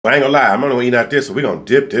I ain't gonna lie, I'm gonna eat out this, so we're gonna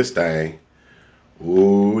dip this thing.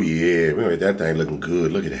 Ooh, yeah. We're gonna get that thing looking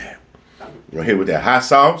good. Look at that. We're gonna hit it with that hot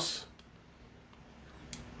sauce.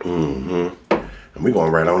 And we're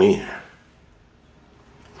going right on in.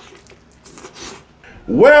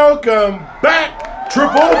 Welcome back,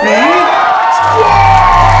 Triple B Squad!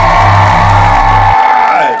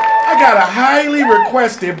 I got a highly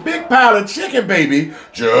requested big pile of chicken, baby,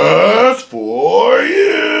 just for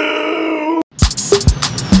you.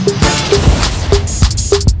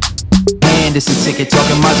 And it's a ticket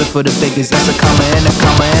talking Mazda for the biggest. That's a comma and a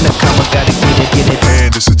comma and a comma. Gotta get it.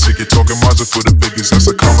 And it's a ticket talking Mazda for the biggest.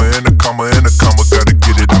 That's a comma and a comma and a comma. Gotta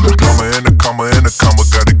get it. I'm a comma and a comma and a comma.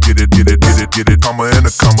 Gotta get it. Comma and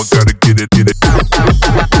a comma. Gotta get it. And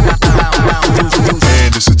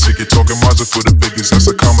it's a ticket talking Mazda for the biggest.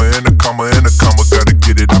 That's a comma and a comma and a comma. Gotta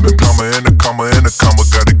get it. I'm a comma and a comma and a comma.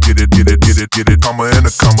 Gotta get it. Comma and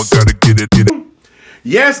a comma. Gotta get it.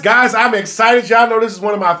 Yes, guys, I'm excited. Y'all know this is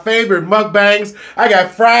one of my favorite mukbangs. I got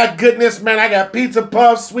fried goodness, man. I got pizza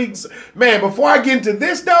puffs, sweets. Man, before I get into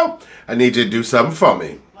this, though, I need you to do something for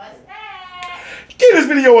me. What's that? Give this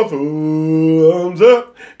video a thumbs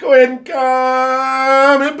up. Go ahead and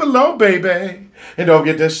comment below, baby. And don't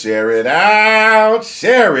forget to share it out.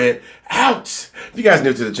 Share it out. If you guys are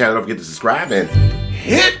new to the channel, don't forget to subscribe and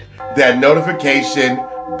hit that notification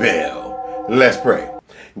bell. Let's pray.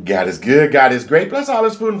 God is good. God is great. Bless all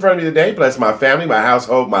this food in front of me today. Bless my family, my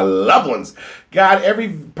household, my loved ones. God, every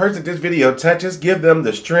person this video touches, give them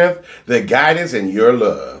the strength, the guidance, and your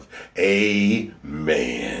love.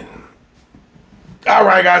 Amen. All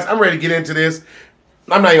right, guys, I'm ready to get into this.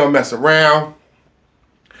 I'm not even gonna mess around.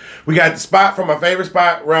 We got the spot from my favorite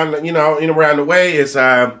spot around, around the way. It's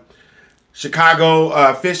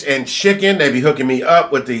Chicago Fish and Chicken. They be hooking me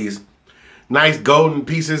up with these nice golden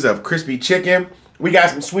pieces of crispy chicken. We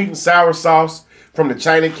got some sweet and sour sauce from the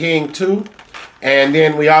China King too. And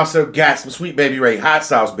then we also got some Sweet Baby Ray hot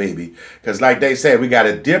sauce, baby. Because like they said, we got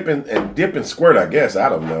to dip and squirt, I guess. I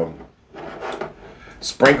don't know.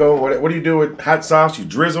 Sprinkle. What do you do with hot sauce? You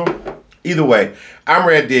drizzle. Either way, I'm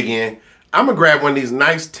ready to dig in. I'm going to grab one of these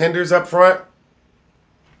nice tenders up front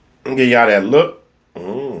and give y'all that look.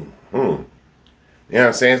 You know what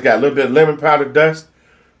I'm saying? It's got a little bit of lemon powder dust.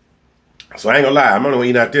 So I ain't gonna lie, I'm gonna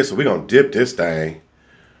eat out this, so we're gonna dip this thing.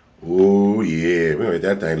 Ooh, yeah. We're gonna get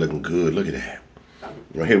that thing looking good. Look at that.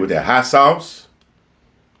 We're gonna hit it with that hot sauce.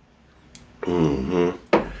 And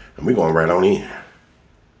we're going right on in.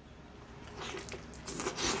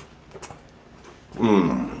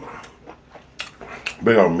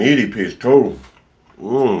 Big old meaty piece too.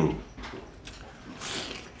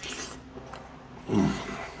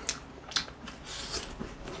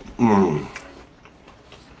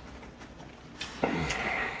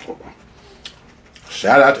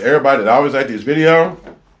 Shout out to everybody that always like this video.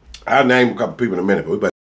 I'll name a couple people in a minute, but we better.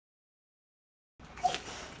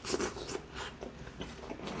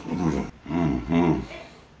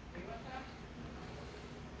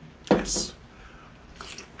 Yes.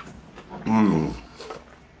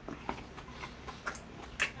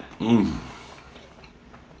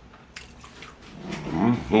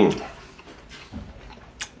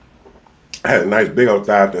 I had a nice big old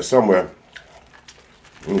thigh out there somewhere.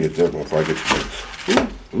 Let me get this one before I get this.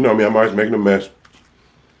 You know me, I'm always making a mess.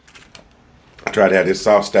 I try to have this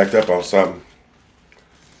sauce stacked up on something.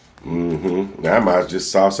 Now I might as well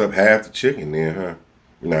just sauce up half the chicken then, huh?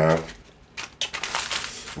 Nah.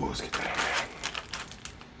 Ooh, let's get that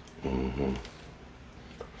on there.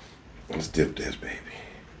 Let's dip this, baby.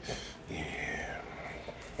 Yeah.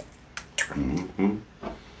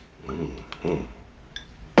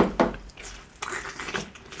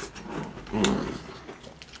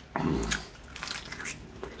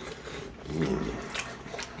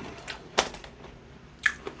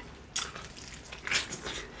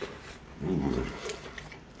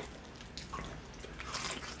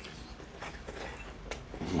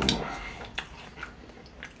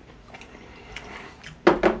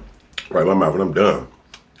 Right in my mouth when I'm done.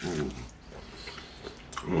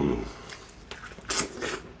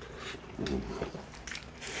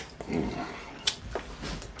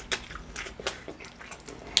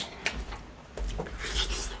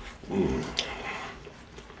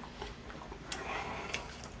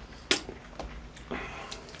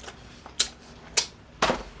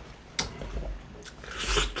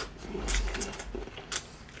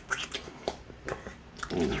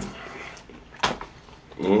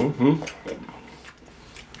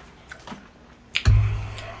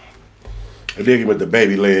 I dig him with the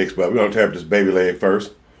baby legs, but we're gonna tap this baby leg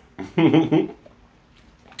first. Sweet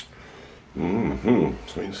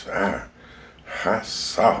and sour. Hot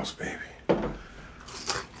sauce, baby.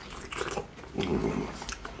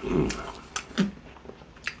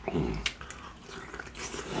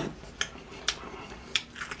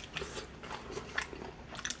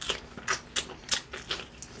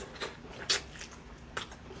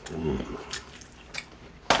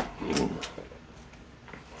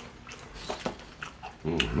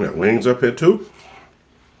 Got wings up here too.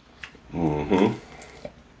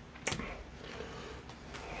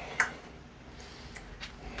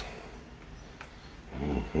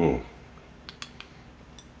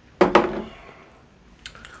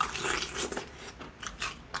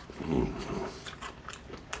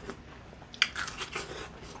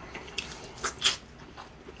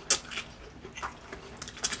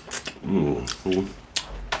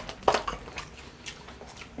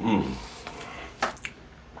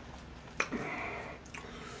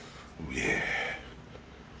 Yeah.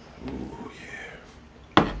 Ooh,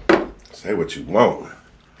 yeah. Say what you want.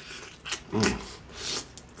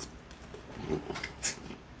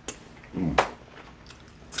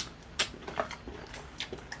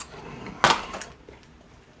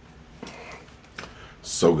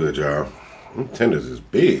 So good, y'all. Them tenders is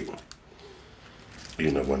big.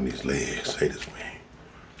 Eating up one of these legs. Hey, this way.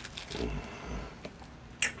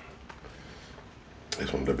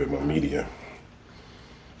 This one a little bit more medium.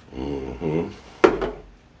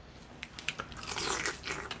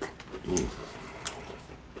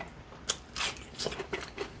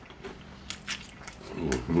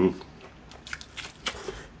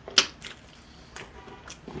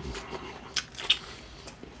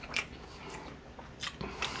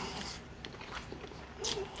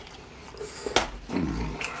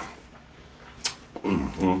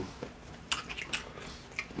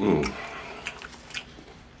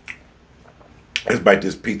 Let's bite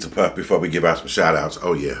this pizza puff before we give out some shout outs.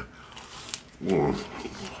 Oh yeah.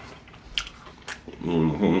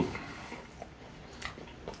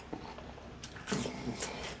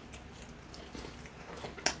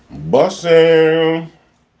 Bussin'.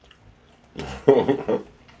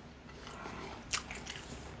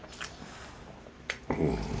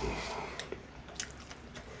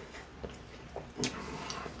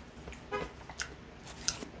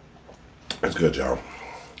 That's good, y'all.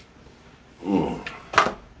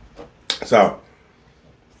 So,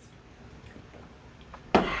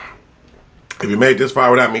 if you made this far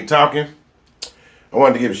without me talking, I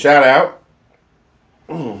wanted to give a shout out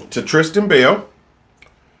to Tristan Bell.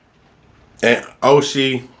 And oh,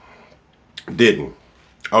 she didn't.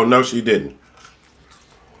 Oh, no, she didn't.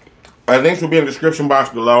 Links will be in the description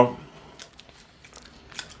box below.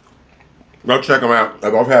 Go check them out. They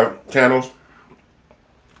both have channels.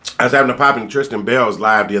 I was having to pop in Tristan Bell's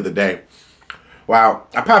live the other day. Wow,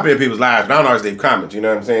 I pop in people's lives, but I don't always leave comments, you know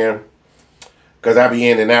what I'm saying? Because I be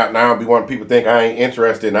in and out, and I don't be wanting people to think I ain't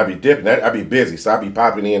interested, and I be dipping. I be busy, so I be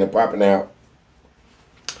popping in and popping out.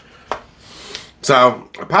 So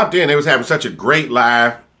I popped in. They was having such a great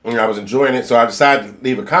live, and I was enjoying it, so I decided to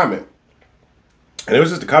leave a comment. And there was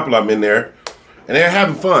just a couple of them in there, and they were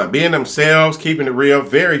having fun, being themselves, keeping it real,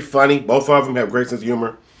 very funny. Both of them have great sense of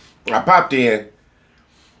humor. I popped in,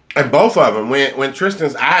 and both of them, when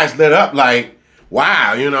Tristan's eyes lit up, like,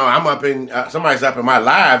 wow, you know, I'm up in, somebody's up in my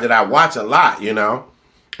live that I watch a lot, you know,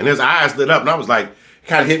 and his eyes lit up, and I was like, it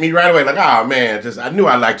kind of hit me right away, like, oh man, I knew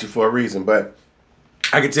I liked you for a reason, but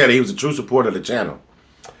I could tell that he was a true supporter of the channel.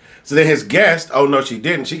 So then his guest, oh no, she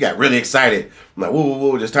didn't, she got really excited. I'm like, woo, woo,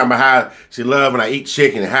 woo, just talking about how she loved when I eat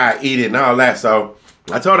chicken and how I eat it and all that. So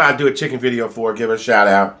I told her I'd do a chicken video for her, give her a shout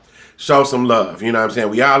out, show some love, you know what I'm saying?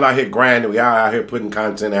 We all out here grinding, we all out here putting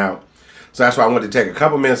content out. So that's why I wanted to take a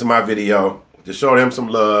couple minutes of my video to show them some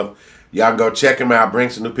love. Y'all can go check them out,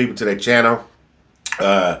 bring some new people to their channel.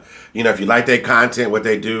 You know, if you like their content, what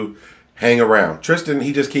they do, hang around. Tristan,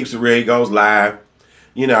 he just keeps it real. He goes live,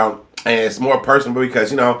 you know, and it's more personal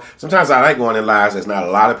because, you know, sometimes I like going in lives. There's not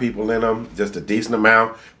a lot of people in them, just a decent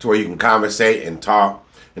amount to where you can conversate and talk,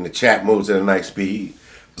 and the chat moves at a nice speed.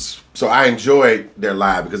 So I enjoy their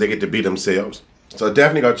live because they get to be themselves. So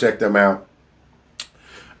definitely go check them out.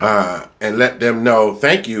 And let them know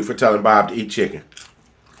thank you for telling Bob to eat chicken.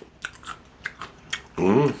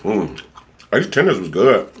 These tenders was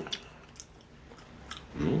good.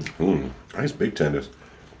 Nice big tenders.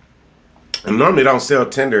 And normally don't sell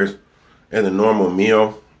tenders in the normal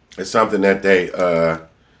meal. It's something that they,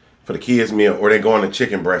 for the kids meal, or they go on the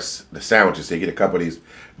chicken breast, the sandwiches. They get a couple of these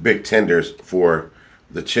big tenders for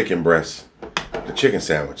the chicken breast, the chicken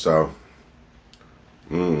sandwich. So,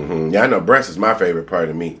 yeah, I know breast is my favorite part of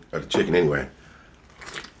the meat, of the chicken anyway.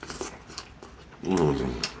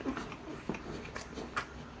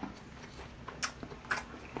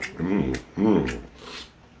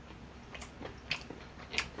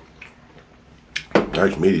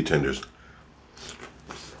 Nice meaty tenders.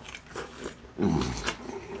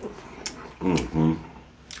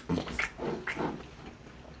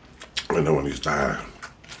 I know when he's tired.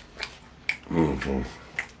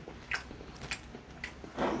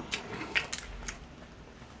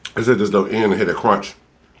 I said this little end and hit a crunch.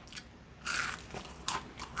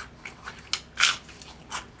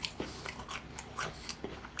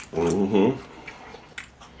 Mm-hmm.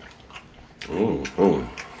 Mm-hmm.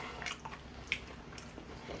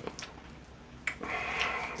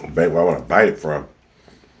 Baby, I want to bite it from.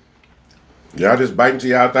 Y'all just bite into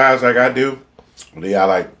y'all thighs like I do? Or do y'all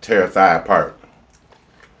like tear a thigh apart?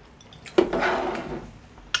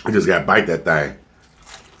 You just gotta bite that thing.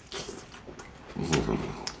 Mm-hmm.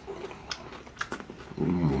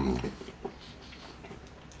 Mm-hmm.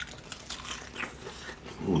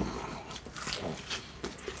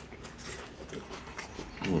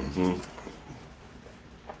 Mm-hmm.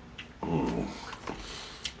 Mm-hmm.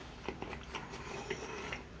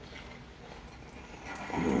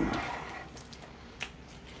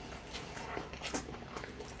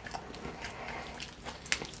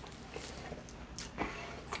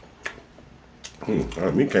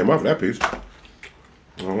 Meat came off that piece.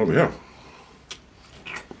 Over here.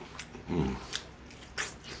 Mm.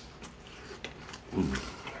 Mm.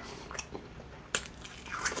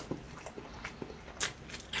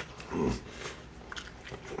 Mm.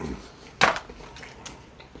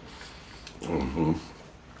 Mm-hmm.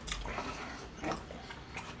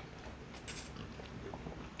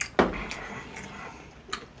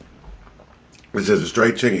 This is a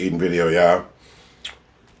straight chicken eating video, y'all.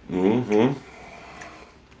 Mm-hmm.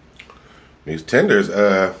 These tenders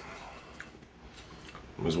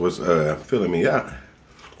was filling me out.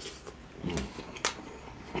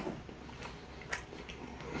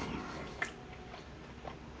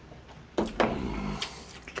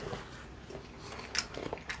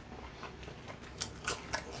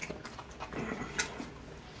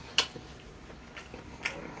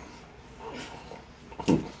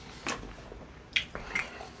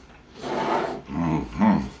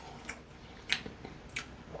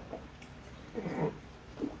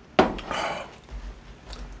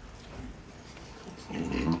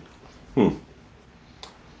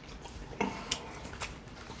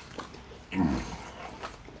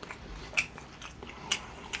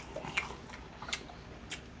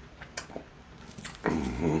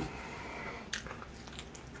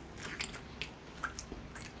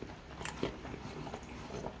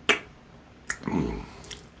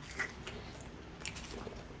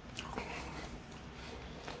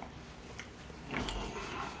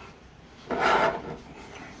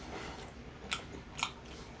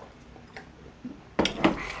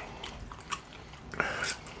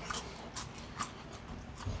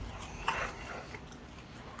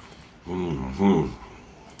 Mm-hmm.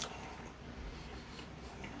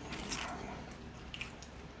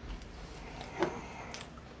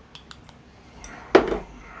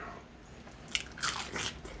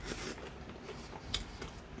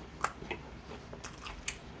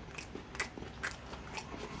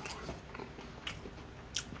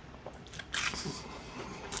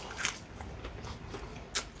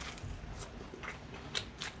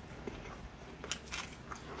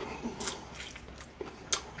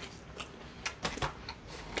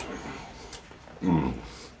 Mm.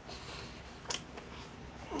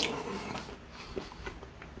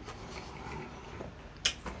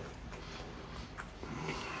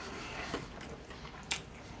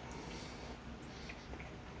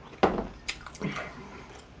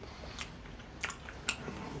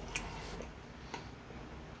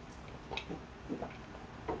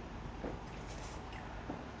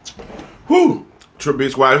 Whew! True B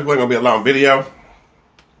Squad, this wasn't gonna be a long video.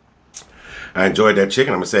 I enjoyed that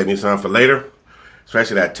chicken. I'm gonna save me some for later.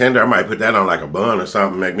 Especially that tender. I might put that on like a bun or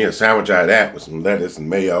something. Make me a sandwich out of that with some lettuce and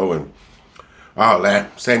mayo and all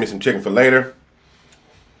that. Save me some chicken for later.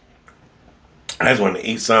 I just wanted to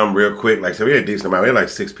eat some real quick. Like I said, we had a decent amount. We had like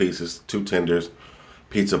 6 pieces, 2 tenders,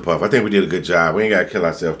 pizza puff. I think we did a good job. We ain't got to kill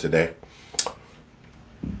ourselves today.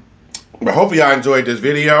 But hopefully y'all enjoyed this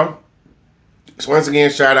video. So once again,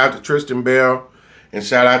 shout out to Tristan Bell. And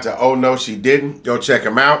shout out to Oh No She Didn't. Go check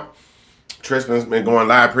him out. Tristan's been going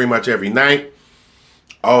live pretty much every night.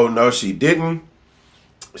 Oh No She Didn't.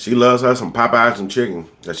 She loves her some Popeyes and chicken.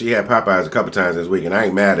 She had Popeyes a couple times this week, and I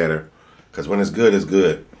ain't mad at her. Because when it's good, it's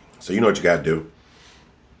good. So you know what you got to do.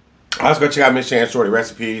 I was going to check out Miss Shan Shorty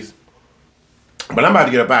recipes. But I'm about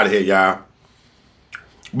to get up out of here, y'all.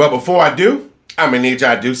 But before I do, I'm going to need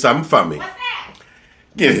y'all to do something for me. What's that?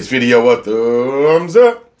 Give this video a thumbs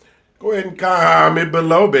up. Go ahead and comment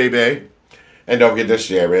below, baby. And don't forget to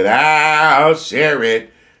share it out. Share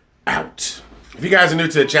it out. If you guys are new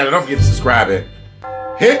to the channel, don't forget to subscribe and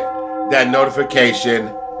hit that notification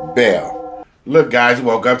bell. Look, guys, we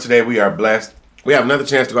woke up today. We are blessed. We have another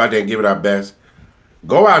chance to go out there and give it our best.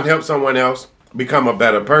 Go out and help someone else become a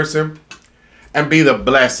better person. and be the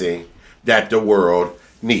blessing that the world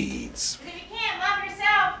needs. If you can't love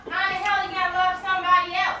yourself, how the hell you gonna love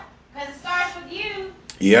somebody else? Because it starts with you.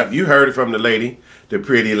 Yep, you heard it from the lady, the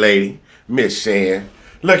pretty lady, Miss Shan.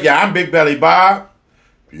 Look, y'all, I'm Big Belly Bob.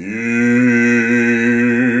 Peace.